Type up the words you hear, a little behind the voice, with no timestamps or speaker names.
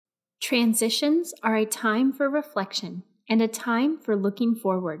Transitions are a time for reflection and a time for looking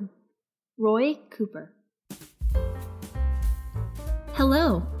forward. Roy Cooper.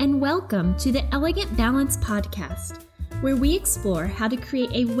 Hello, and welcome to the Elegant Balance Podcast, where we explore how to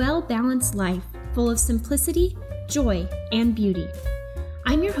create a well-balanced life full of simplicity, joy, and beauty.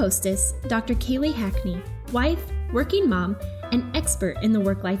 I'm your hostess, Dr. Kaylee Hackney, wife, working mom, and expert in the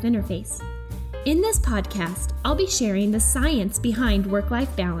work-life interface. In this podcast, I'll be sharing the science behind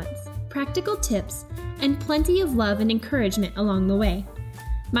work-life balance, practical tips, and plenty of love and encouragement along the way.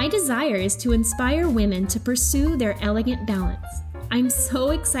 My desire is to inspire women to pursue their elegant balance. I'm so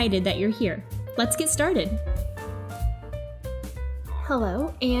excited that you're here. Let's get started.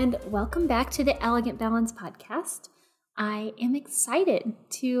 Hello, and welcome back to the Elegant Balance Podcast. I am excited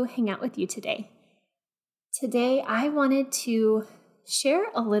to hang out with you today. Today, I wanted to share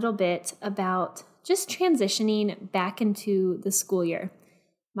a little bit about just transitioning back into the school year.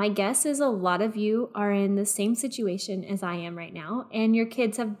 My guess is a lot of you are in the same situation as I am right now, and your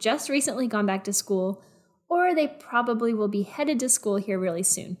kids have just recently gone back to school, or they probably will be headed to school here really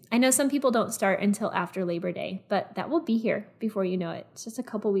soon. I know some people don't start until after Labor Day, but that will be here before you know it. It's just a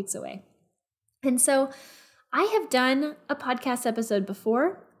couple weeks away. And so I have done a podcast episode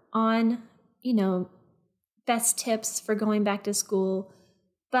before on, best tips for going back to school,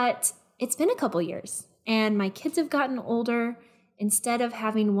 but it's been a couple years, and my kids have gotten older. Instead of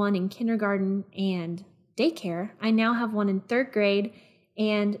having one in kindergarten and daycare, I now have one in third grade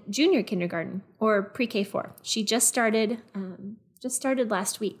and junior kindergarten, or pre-K 4. She just started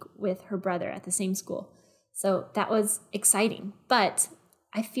last week with her brother at the same school. So that was exciting. But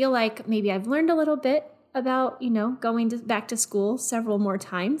I feel like maybe I've learned a little bit about, going back to school several more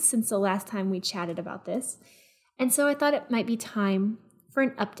times since the last time we chatted about this. And so I thought it might be time for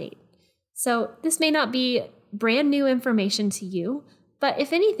an update. So this may not be brand new information to you, but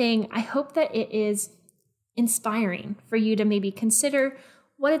if anything, I hope that it is inspiring for you to maybe consider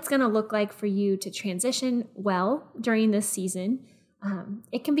what it's going to look like for you to transition well during this season.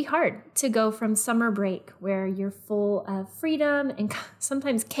 It can be hard to go from summer break where you're full of freedom and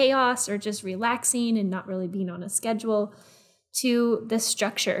sometimes chaos or just relaxing and not really being on a schedule to the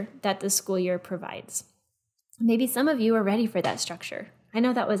structure that the school year provides. Maybe some of you are ready for that structure. I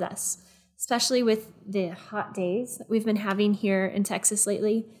know that was us. Especially with the hot days that we've been having here in Texas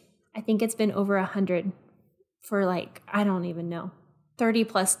lately. I think it's been over 100 for 30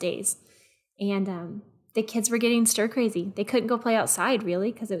 plus days. And the kids were getting stir crazy. They couldn't go play outside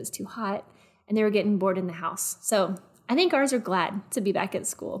really because it was too hot, and they were getting bored in the house. So I think ours are glad to be back at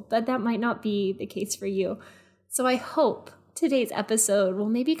school, but that might not be the case for you. So I hope today's episode will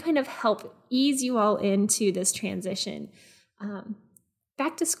maybe kind of help ease you all into this transition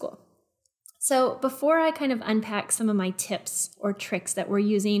back to school. So before I kind of unpack some of my tips or tricks that we're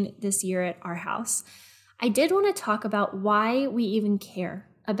using this year at our house, I did want to talk about why we even care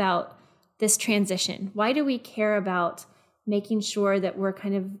about this transition. Why do we care about making sure that we're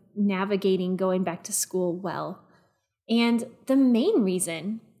kind of navigating going back to school well? And the main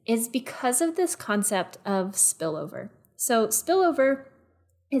reason is because of this concept of spillover. So spillover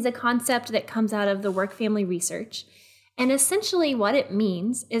is a concept that comes out of the work family research. And essentially what it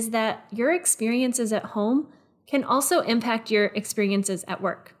means is that your experiences at home can also impact your experiences at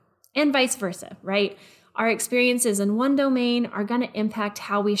work and vice versa, right? Our experiences in one domain are going to impact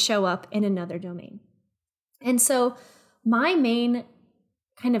how we show up in another domain. And so my main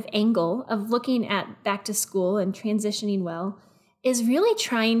kind of angle of looking at back to school and transitioning well is really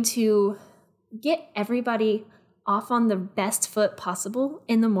trying to get everybody off on the best foot possible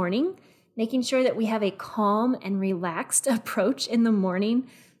in the morning, making sure that we have a calm and relaxed approach in the morning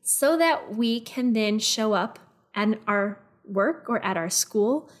so that we can then show up at our work or at our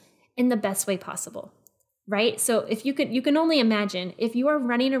school in the best way possible, right? So if you can only imagine if you are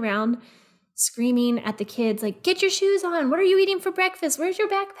running around screaming at the kids, like, get your shoes on, what are you eating for breakfast? Where's your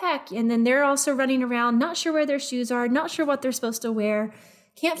backpack? And then they're also running around, not sure where their shoes are, not sure what they're supposed to wear,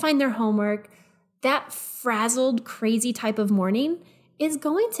 can't find their homework. That frazzled, crazy type of morning is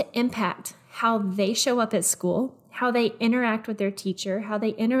going to impact how they show up at school, how they interact with their teacher, how they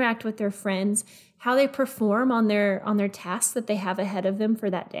interact with their friends, how they perform on their tasks that they have ahead of them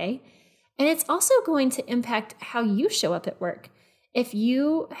for that day. And it's also going to impact how you show up at work. If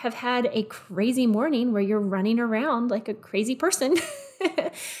you have had a crazy morning where you're running around like a crazy person,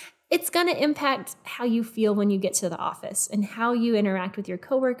 it's going to impact how you feel when you get to the office and how you interact with your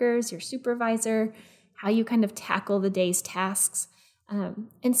coworkers, your supervisor, how you kind of tackle the day's tasks.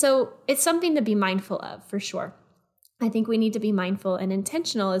 And so it's something to be mindful of for sure. I think we need to be mindful and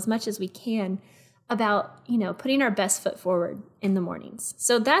intentional as much as we can about, putting our best foot forward in the mornings.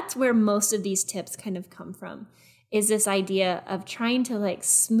 So that's where most of these tips kind of come from, is this idea of trying to like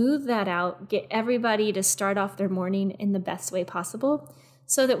smooth that out, get everybody to start off their morning in the best way possible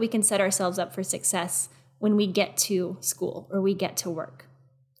so that we can set ourselves up for success when we get to school or we get to work.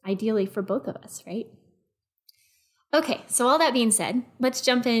 Ideally for both of us, right? Okay, so all that being said, let's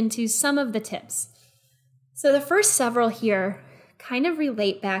jump into some of the tips. So the first several here kind of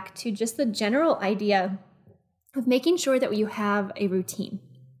relate back to just the general idea of making sure that you have a routine.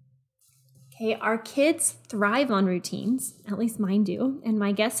 Okay, our kids thrive on routines, at least mine do, and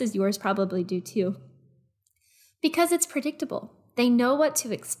my guess is yours probably do too, because it's predictable. They know what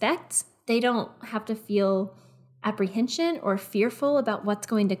to expect. They don't have to feel apprehension or fearful about what's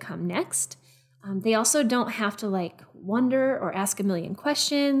going to come next. They also don't have to like wonder or ask a million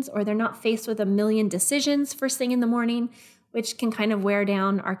questions, or they're not faced with a million decisions first thing in the morning, which can kind of wear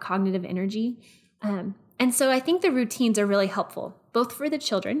down our cognitive energy. And so I think the routines are really helpful, both for the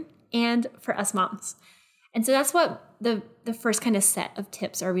children and for us moms. And so that's what the first kind of set of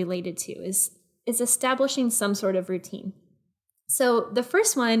tips are related to, is establishing some sort of routine. So the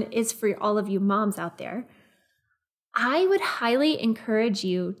first one is for all of you moms out there. I would highly encourage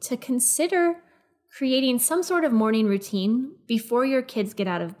you to consider creating some sort of morning routine before your kids get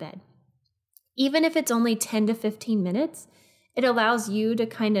out of bed. Even if it's only 10 to 15 minutes, it allows you to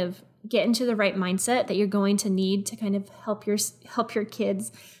kind of get into the right mindset that you're going to need to kind of help your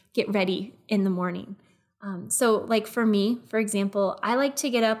kids get ready in the morning. So like for me, for example, I like to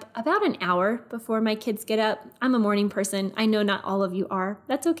get up about an hour before my kids get up. I'm a morning person. I know not all of you are.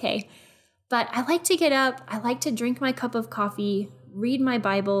 That's okay. But I like to get up. I like to drink my cup of coffee, read my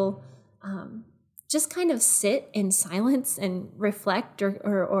Bible, just kind of sit in silence and reflect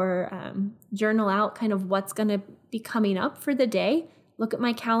or journal out kind of what's going to be coming up for the day. Look at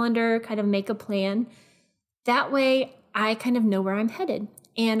my calendar, kind of make a plan. That way I kind of know where I'm headed.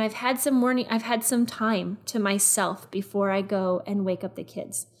 And I've had some time to myself before I go and wake up the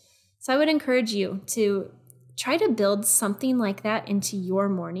kids. So I would encourage you to try to build something like that into your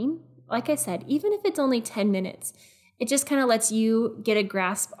morning. Like I said, even if it's only 10 minutes, it just kind of lets you get a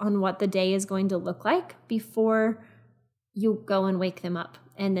grasp on what the day is going to look like before you go and wake them up.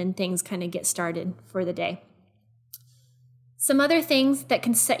 And then things kind of get started for the day. Some other things that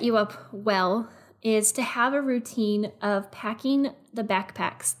can set you up well is to have a routine of packing the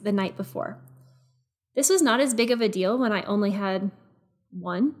backpacks the night before. This was not as big of a deal when I only had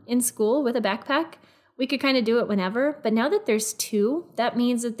one in school with a backpack. We could kind of do it whenever, but now that there's two, that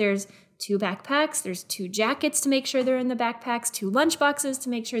means that there's 2 backpacks, there's 2 jackets to make sure they're in the backpacks, 2 lunch boxes to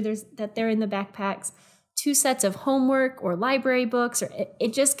make sure that they're in the backpacks, 2 sets of homework or library books, or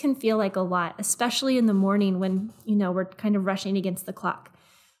it just can feel like a lot, especially in the morning when, we're kind of rushing against the clock.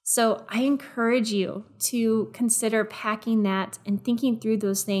 So I encourage you to consider packing that and thinking through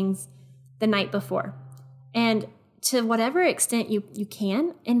those things the night before. And to whatever extent you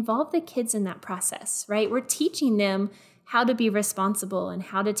can, involve the kids in that process, right? We're teaching them how to be responsible and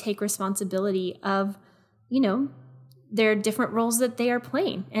how to take responsibility of, their different roles that they are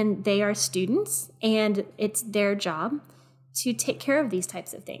playing. And they are students, and it's their job to take care of these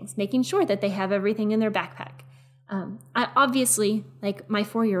types of things, making sure that they have everything in their backpack. I obviously, like my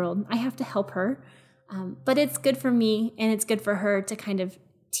 4-year-old, I have to help her, but it's good for me and it's good for her to kind of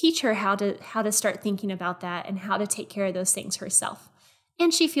teach her how to start thinking about that and how to take care of those things herself.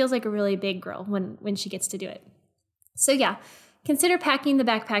 And she feels like a really big girl when she gets to do it. So yeah, consider packing the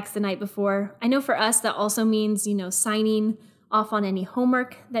backpacks the night before. I know for us that also means, signing off on any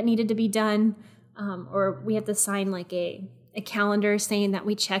homework that needed to be done, or we have to sign like a calendar saying that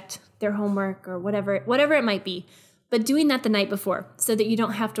we checked their homework or whatever it might be. But doing that the night before so that you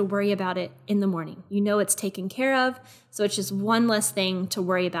don't have to worry about it in the morning. It's taken care of, so it's just one less thing to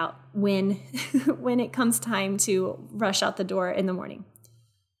worry about when it comes time to rush out the door in the morning.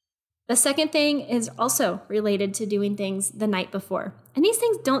 The second thing is also related to doing things the night before. And these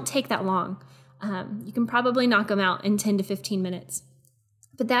things don't take that long. You can probably knock them out in 10 to 15 minutes.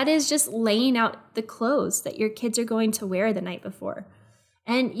 But that is just laying out the clothes that your kids are going to wear the night before.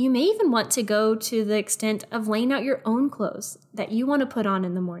 And you may even want to go to the extent of laying out your own clothes that you want to put on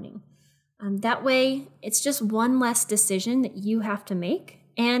in the morning. That way, it's just one less decision that you have to make.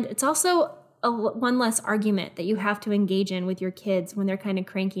 And it's also one less argument that you have to engage in with your kids when they're kind of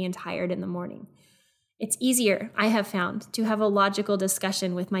cranky and tired in the morning. It's easier, I have found, to have a logical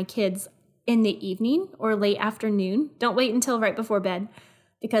discussion with my kids in the evening or late afternoon. Don't wait until right before bed,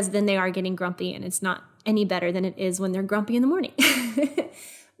 because then they are getting grumpy and it's not any better than it is when they're grumpy in the morning.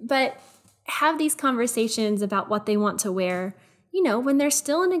 But have these conversations about what they want to wear. when they're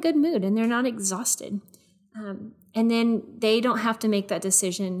still in a good mood and they're not exhausted. And then they don't have to make that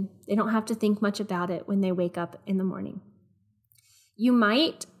decision. They don't have to think much about it when they wake up in the morning. You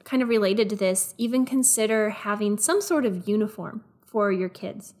might, kind of related to this, even consider having some sort of uniform for your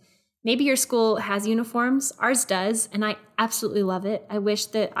kids. Maybe your school has uniforms. Ours does, and I absolutely love it. I wish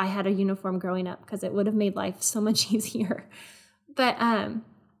that I had a uniform growing up because it would have made life so much easier. But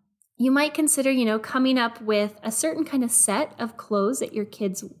you might consider, coming up with a certain kind of set of clothes that your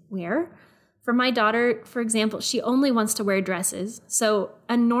kids wear. For my daughter, for example, she only wants to wear dresses. So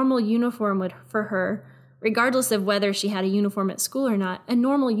a normal uniform would, for her, regardless of whether she had a uniform at school or not, a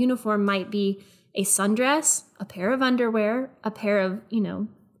normal uniform might be a sundress, a pair of underwear, a pair of,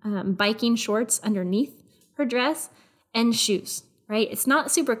 biking shorts underneath her dress, and shoes, right? It's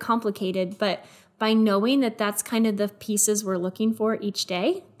not super complicated, but by knowing that that's kind of the pieces we're looking for each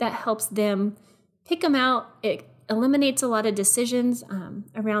day, that helps them pick them out. It eliminates a lot of decisions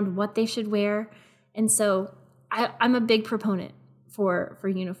around what they should wear. And so I'm a big proponent for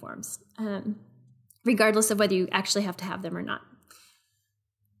uniforms, regardless of whether you actually have to have them or not.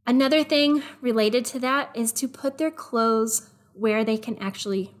 Another thing related to that is to put their clothes where they can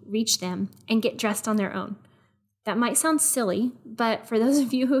actually reach them and get dressed on their own. That might sound silly, but for those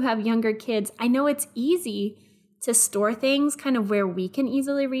of you who have younger kids, I know it's easy to store things kind of where we can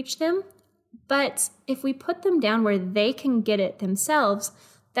easily reach them. But if we put them down where they can get it themselves,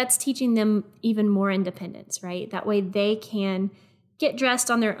 that's teaching them even more independence, right? That way they can get dressed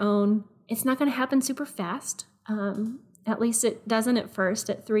on their own. It's not going to happen super fast. At least it doesn't at first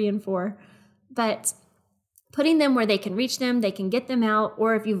at 3 and 4. But putting them where they can reach them, they can get them out,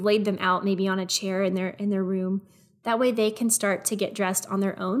 or if you've laid them out maybe on a chair in their room, that way they can start to get dressed on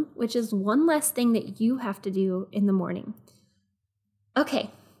their own, which is one less thing that you have to do in the morning. Okay,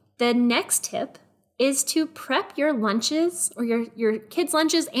 the next tip is to prep your lunches, or your kids'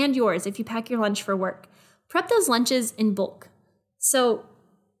 lunches and yours if you pack your lunch for work. Prep those lunches in bulk. So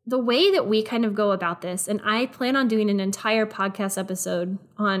the way that we kind of go about this, and I plan on doing an entire podcast episode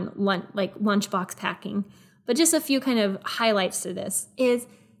on lunchbox packing, but just a few kind of highlights to this is,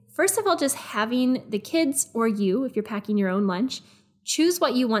 first of all, just having the kids or you, if you're packing your own lunch, choose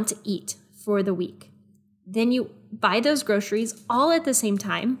what you want to eat for the week. Then you buy those groceries all at the same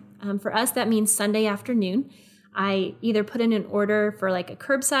time. For us, that means Sunday afternoon. I either put in an order for like a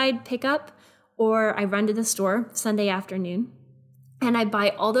curbside pickup, or I run to the store Sunday afternoon and I buy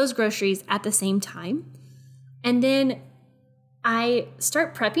all those groceries at the same time. And then I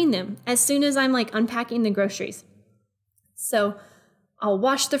start prepping them as soon as I'm like unpacking the groceries. So I'll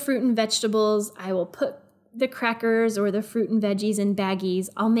wash the fruit and vegetables. I will put the crackers or the fruit and veggies in baggies.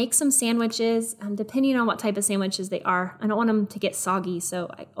 I'll make some sandwiches, depending on what type of sandwiches they are. I don't want them to get soggy, so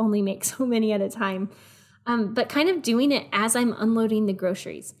I only make so many at a time. But kind of doing it as I'm unloading the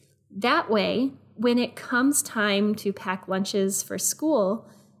groceries. That way, when it comes time to pack lunches for school,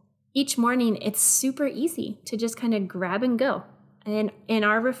 each morning it's super easy to just kind of grab and go. And in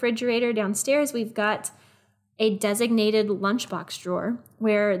our refrigerator downstairs, we've got a designated lunchbox drawer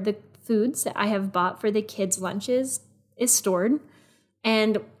where the foods that I have bought for the kids' lunches is stored.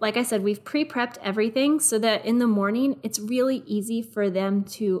 And like I said, we've pre-prepped everything so that in the morning, it's really easy for them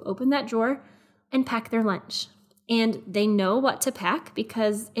to open that drawer and pack their lunch. And they know what to pack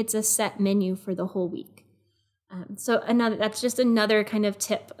because it's a set menu for the whole week. That's just another kind of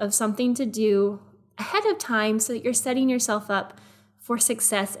tip of something to do ahead of time so that you're setting yourself up for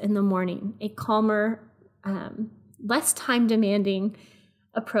success in the morning, a calmer, less time demanding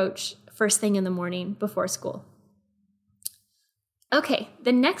approach first thing in the morning before school. Okay,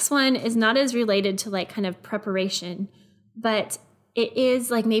 the next one is not as related to like kind of preparation, but it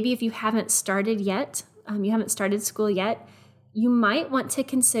is like maybe if you haven't started yet, you haven't started school yet, you might want to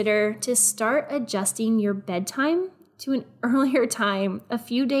consider to start adjusting your bedtime to an earlier time a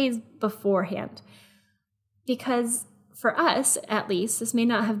few days beforehand. Because for us, at least, this may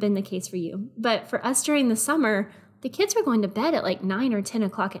not have been the case for you, but for us during the summer, the kids were going to bed at like 9 or 10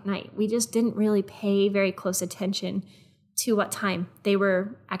 o'clock at night. We just didn't really pay very close attention to what time they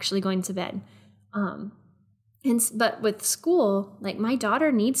were actually going to bed. But with school, like my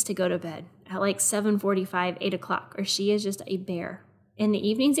daughter needs to go to bed at like 7:45, 8 o'clock, or she is just a bear in the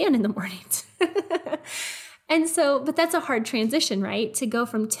evenings and in the mornings. And so, but that's a hard transition, right? To go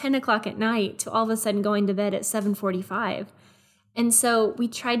from 10 o'clock at night to all of a sudden going to bed at 7:45. And so we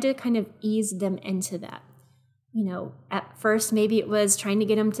tried to kind of ease them into that. At first, maybe it was trying to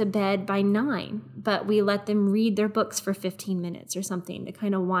get them to bed by 9, but we let them read their books for 15 minutes or something to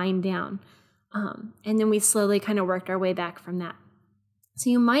kind of wind down. And then we slowly kind of worked our way back from that. So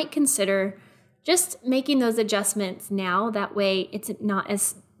you might consider just making those adjustments now, that way it's not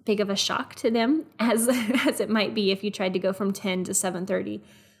as big of a shock to them as it might be if you tried to go from 10 to 7:30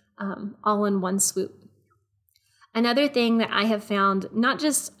 all in one swoop. Another thing that I have found, not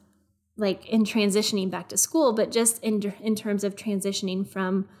just like in transitioning back to school, but just in terms of transitioning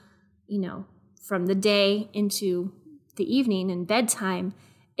from the day into the evening and bedtime,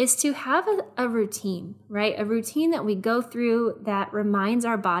 is to have a routine, right? A routine that we go through that reminds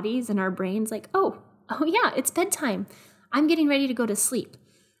our bodies and our brains like, oh yeah, it's bedtime. I'm getting ready to go to sleep.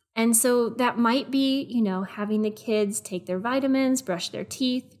 And so that might be, having the kids take their vitamins, brush their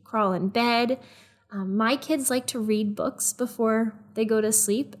teeth, crawl in bed. My kids like to read books before they go to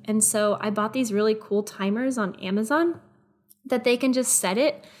sleep. And so I bought these really cool timers on Amazon that they can just set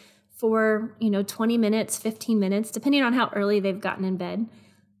it for, 20 minutes, 15 minutes, depending on how early they've gotten in bed.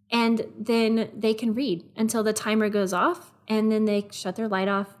 And then they can read until the timer goes off, and then they shut their light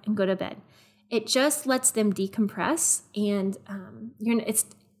off and go to bed. It just lets them decompress, and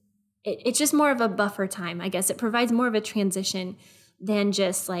it's just more of a buffer time, I guess. It provides more of a transition than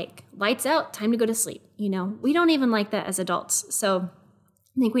just like lights out, time to go to sleep. We don't even like that as adults. So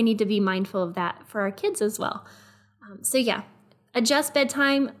I think we need to be mindful of that for our kids as well. Adjust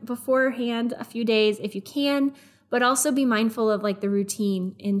bedtime beforehand a few days if you can, but also be mindful of like the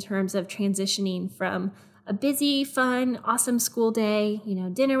routine in terms of transitioning from a busy, fun, awesome school day,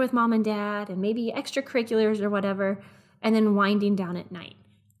 dinner with mom and dad and maybe extracurriculars or whatever, and then winding down at night.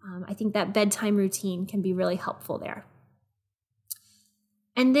 I think that bedtime routine can be really helpful there.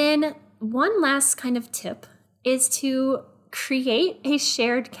 And then one last kind of tip is to create a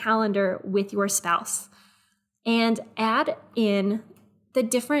shared calendar with your spouse and add in the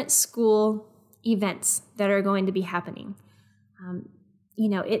different school events that are going to be happening.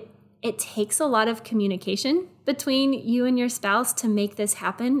 It takes a lot of communication between you and your spouse to make this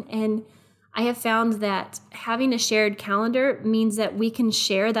happen. And I have found that having a shared calendar means that we can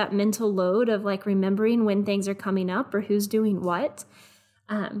share that mental load of like remembering when things are coming up or who's doing what.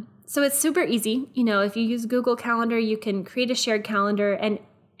 So it's super easy. If you use Google Calendar, you can create a shared calendar and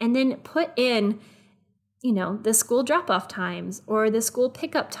then put in, the school drop-off times or the school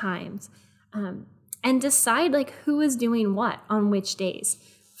pickup times, and decide like who is doing what on which days.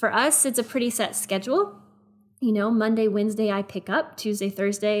 For us, it's a pretty set schedule. Monday, Wednesday, I pick up. Tuesday,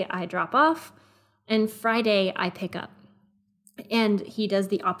 Thursday, I drop off. And Friday, I pick up. And he does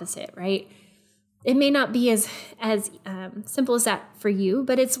the opposite, right? It may not be as simple as that for you,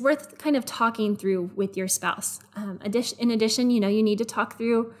 but it's worth kind of talking through with your spouse. In addition, you need to talk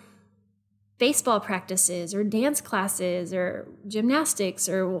through baseball practices or dance classes or gymnastics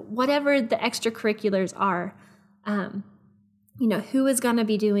or whatever the extracurriculars are. Who is going to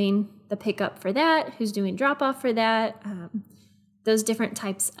be doing the pickup for that, who's doing drop-off for that, those different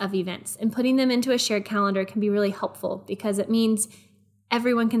types of events. And putting them into a shared calendar can be really helpful because it means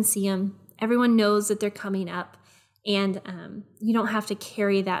everyone can see them, everyone knows that they're coming up, and you don't have to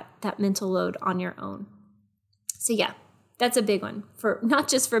carry that mental load on your own. So yeah, that's a big one, for not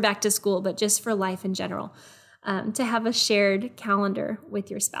just for back to school, but just for life in general, to have a shared calendar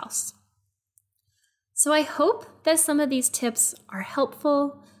with your spouse. So I hope that some of these tips are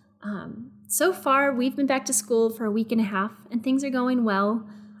helpful. So far, we've been back to school for a week and a half, and things are going well.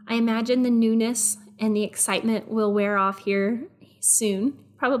 I imagine the newness and the excitement will wear off here soon,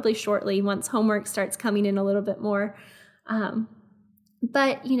 probably shortly once homework starts coming in a little bit more.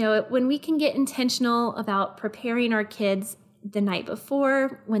 But, when we can get intentional about preparing our kids the night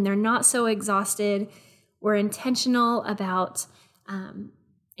before, when they're not so exhausted, we're intentional about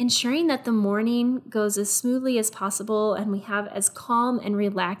ensuring that the morning goes as smoothly as possible and we have as calm and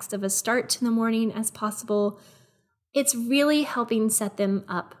relaxed of a start to the morning as possible. It's really helping set them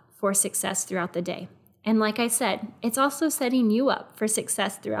up for success throughout the day. And like I said, it's also setting you up for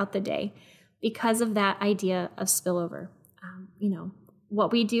success throughout the day because of that idea of spillover.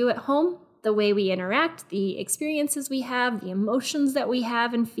 What we do at home, the way we interact, the experiences we have, the emotions that we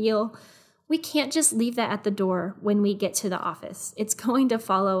have and feel, we can't just leave that at the door when we get to the office. It's going to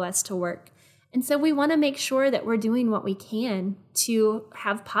follow us to work. And so we want to make sure that we're doing what we can to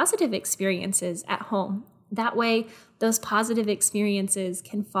have positive experiences at home. That way, those positive experiences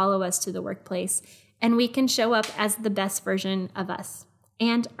can follow us to the workplace, and we can show up as the best version of us.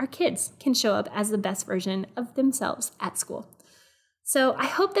 And our kids can show up as the best version of themselves at school. So I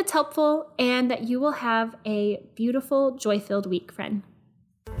hope that's helpful and that you will have a beautiful, joy-filled week, friend.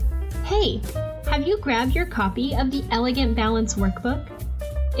 Hey, have you grabbed your copy of the Elegant Balance Workbook?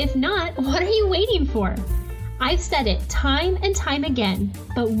 If not, what are you waiting for? I've said it time and time again,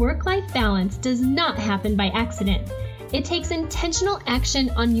 but work-life balance does not happen by accident. It takes intentional action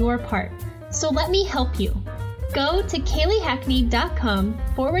on your part. So let me help you. Go to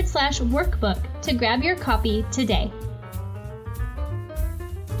kayleehackney.com/workbook to grab your copy today.